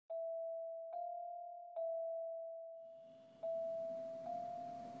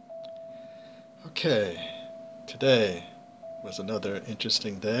Okay, today was another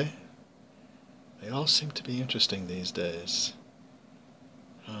interesting day. They all seem to be interesting these days.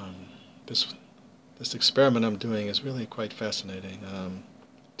 Um, this this experiment I'm doing is really quite fascinating.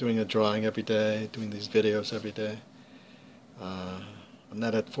 Doing a drawing every day, doing these videos every day. Uh, I'm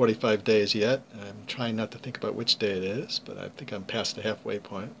not at 45 days yet. I'm trying not to think about which day it is, but I think I'm past the halfway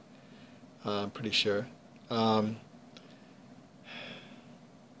point. I'm pretty sure. Um,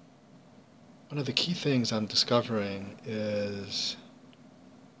 One of the key things I'm discovering is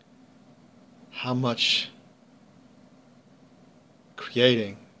how much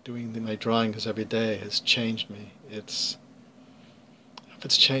creating, doing my drawings every day has changed me. If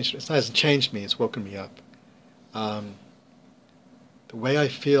it's changed, it hasn't changed me, it's woken me up. Um, the way I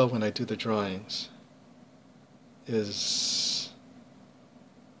feel when I do the drawings is,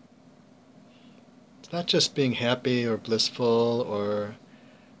 it's not just being happy or blissful or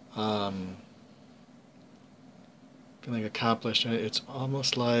um, feeling accomplished. It's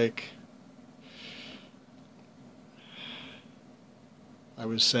almost like, I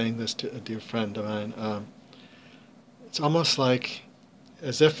was saying this to a dear friend of mine, it's almost like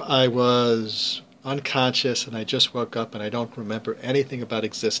as if I was unconscious and I just woke up and I don't remember anything about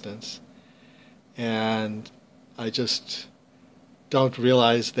existence. And I just don't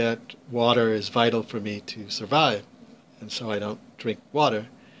realize that water is vital for me to survive. And so I don't drink water.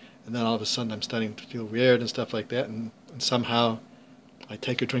 And then all of a sudden I'm starting to feel weird and stuff like that. And somehow I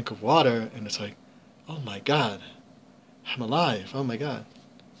take a drink of water and it's like, oh my God, I'm alive. Oh my God.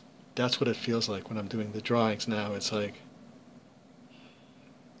 That's what it feels like when I'm doing the drawings now. It's like,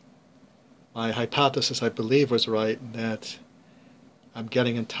 my hypothesis, I believe, was right, that I'm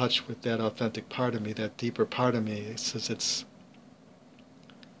getting in touch with that authentic part of me, that deeper part of me. It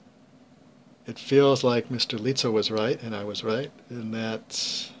feels like Mr. Litzo was right, and I was right, in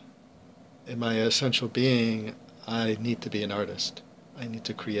that in my essential being, I need to be an artist. I need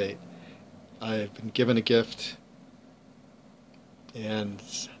to create. I've been given a gift, and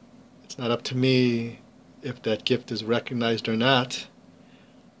it's not up to me if that gift is recognized or not.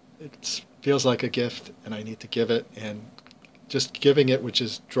 It feels like a gift, and I need to give it, and just giving it, which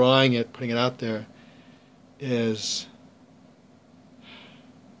is drawing it, putting it out there, is,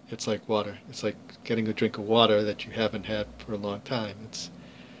 it's like water. It's like getting a drink of water that you haven't had for a long time.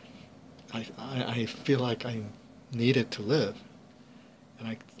 I feel like I need it to live.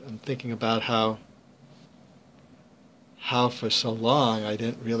 And I'm thinking about how for so long I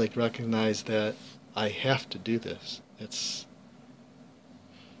didn't really recognize that I have to do this. If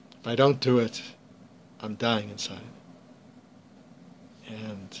I don't do it, I'm dying inside.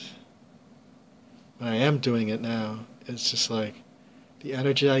 And when I am doing it now, it's just like the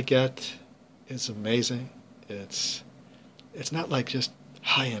energy I get is amazing. It's it's not like just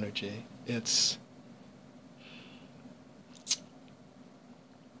high energy. It's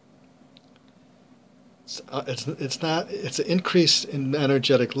not, it's an increase in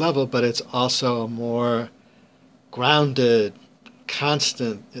energetic level, but it's also more grounded,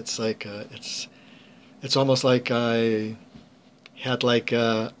 constant. It's like it's almost like I had like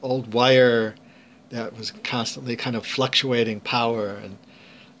a old wire that was constantly kind of fluctuating power and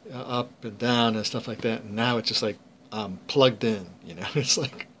up and down and stuff like that. And now it's just like plugged in. It's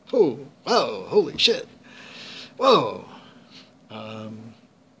like, oh, whoa, holy shit, whoa. Um,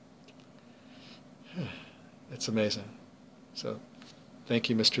 it's amazing. So, thank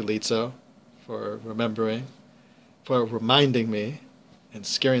you, Mr. Litzo, for for reminding me and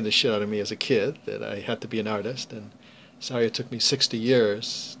scaring the shit out of me as a kid that I had to be an artist. And sorry it took me 60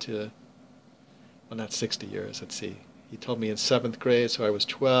 years to, well, not 60 years, let's see. He told me in 7th grade, so I was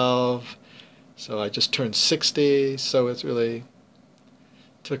 12. So I just turned 60, so it's really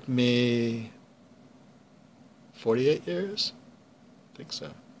took me 48 years? I think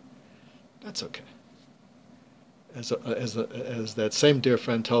so. That's okay. As that same dear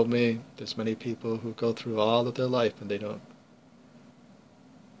friend told me, there's many people who go through all of their life and they don't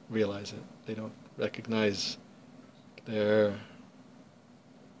realize it. They don't recognize their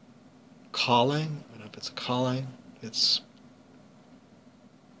calling. I don't know if it's a calling. It's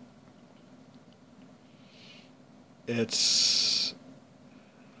it's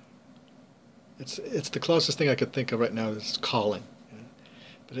it's the closest thing I could think of right now is calling.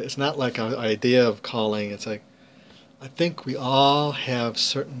 But it's not like an idea of calling. It's like, I think we all have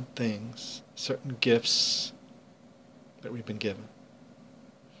certain things, certain gifts that we've been given.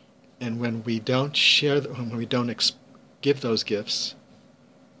 And when we don't share them, when we don't give those gifts,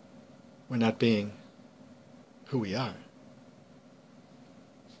 we're not being who we are.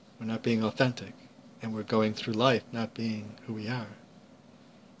 We're not being authentic. And we're going through life not being who we are.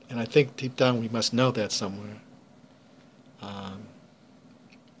 And I think deep down we must know that somewhere. Um,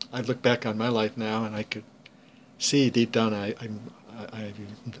 I look back on my life now, and I could see deep down I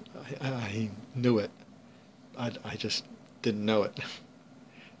knew it. I just didn't know it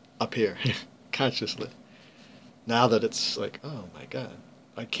up here consciously. Now that it's like, oh my God,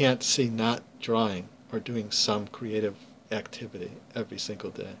 I can't see not drawing or doing some creative activity every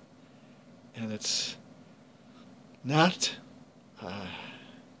single day. And it's not,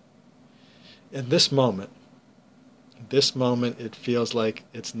 in this moment it feels like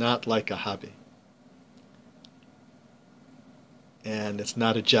it's not like a hobby. And it's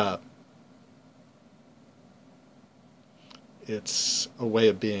not a job. It's a way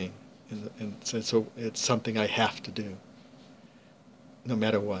of being. And so it's something I have to do, no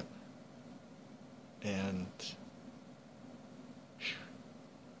matter what. And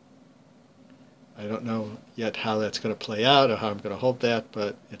I don't know yet how that's going to play out or how I'm going to hold that,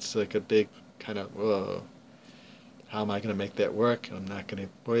 but it's like a big kind of, whoa, how am I going to make that work? I'm not going to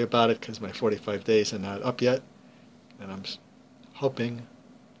worry about it because my 45 days are not up yet. And I'm hoping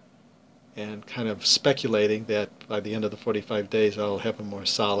and kind of speculating that by the end of the 45 days I'll have a more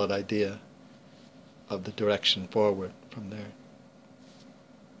solid idea of the direction forward from there.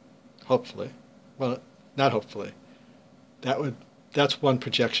 Hopefully. Well, not hopefully. That's one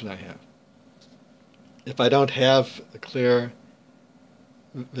projection I have. If I don't have a clear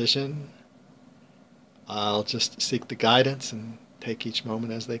vision, I'll just seek the guidance and take each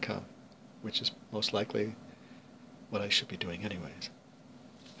moment as they come, which is most likely what I should be doing anyways.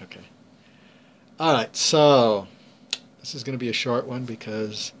 Okay. All right, so this is going to be a short one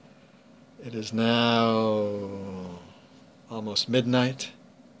because it is now almost midnight,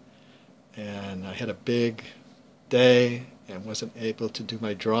 and I had a big day and wasn't able to do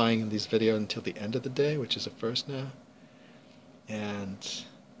my drawing in these videos until the end of the day, which is a first now. And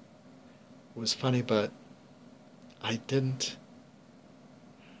it was funny, but I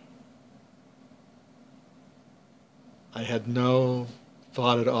had no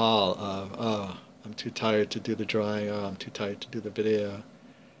thought at all of, oh, I'm too tired to do the drawing, oh, I'm too tired to do the video.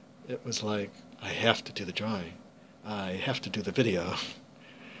 It was like, I have to do the drawing. I have to do the video.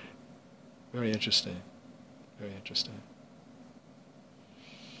 Very interesting. Very interesting.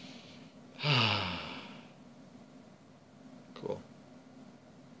 Cool.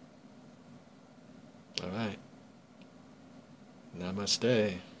 All right.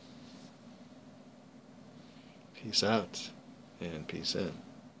 Namaste. Peace out and peace in.